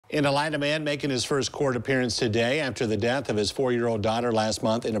In Atlanta, a man making his first court appearance today after the death of his 4-year-old daughter last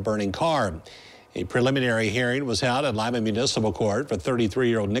month in a burning car. A preliminary hearing was held at Lima Municipal Court for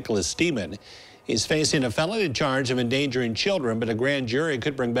 33-year-old Nicholas Steeman. He's facing a felony charge of endangering children, but a grand jury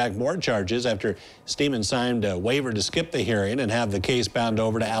could bring back more charges after Steeman signed a waiver to skip the hearing and have the case bound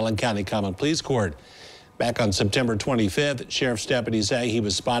over to Allen County Common Pleas Court. Back on September 25th, sheriff's deputies say he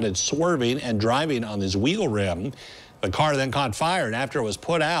was spotted swerving and driving on his wheel rim. The car then caught fire, and after it was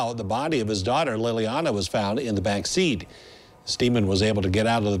put out, the body of his daughter, Liliana, was found in the back seat. Steeman was able to get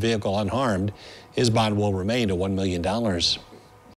out of the vehicle unharmed. His bond will remain at $1 million.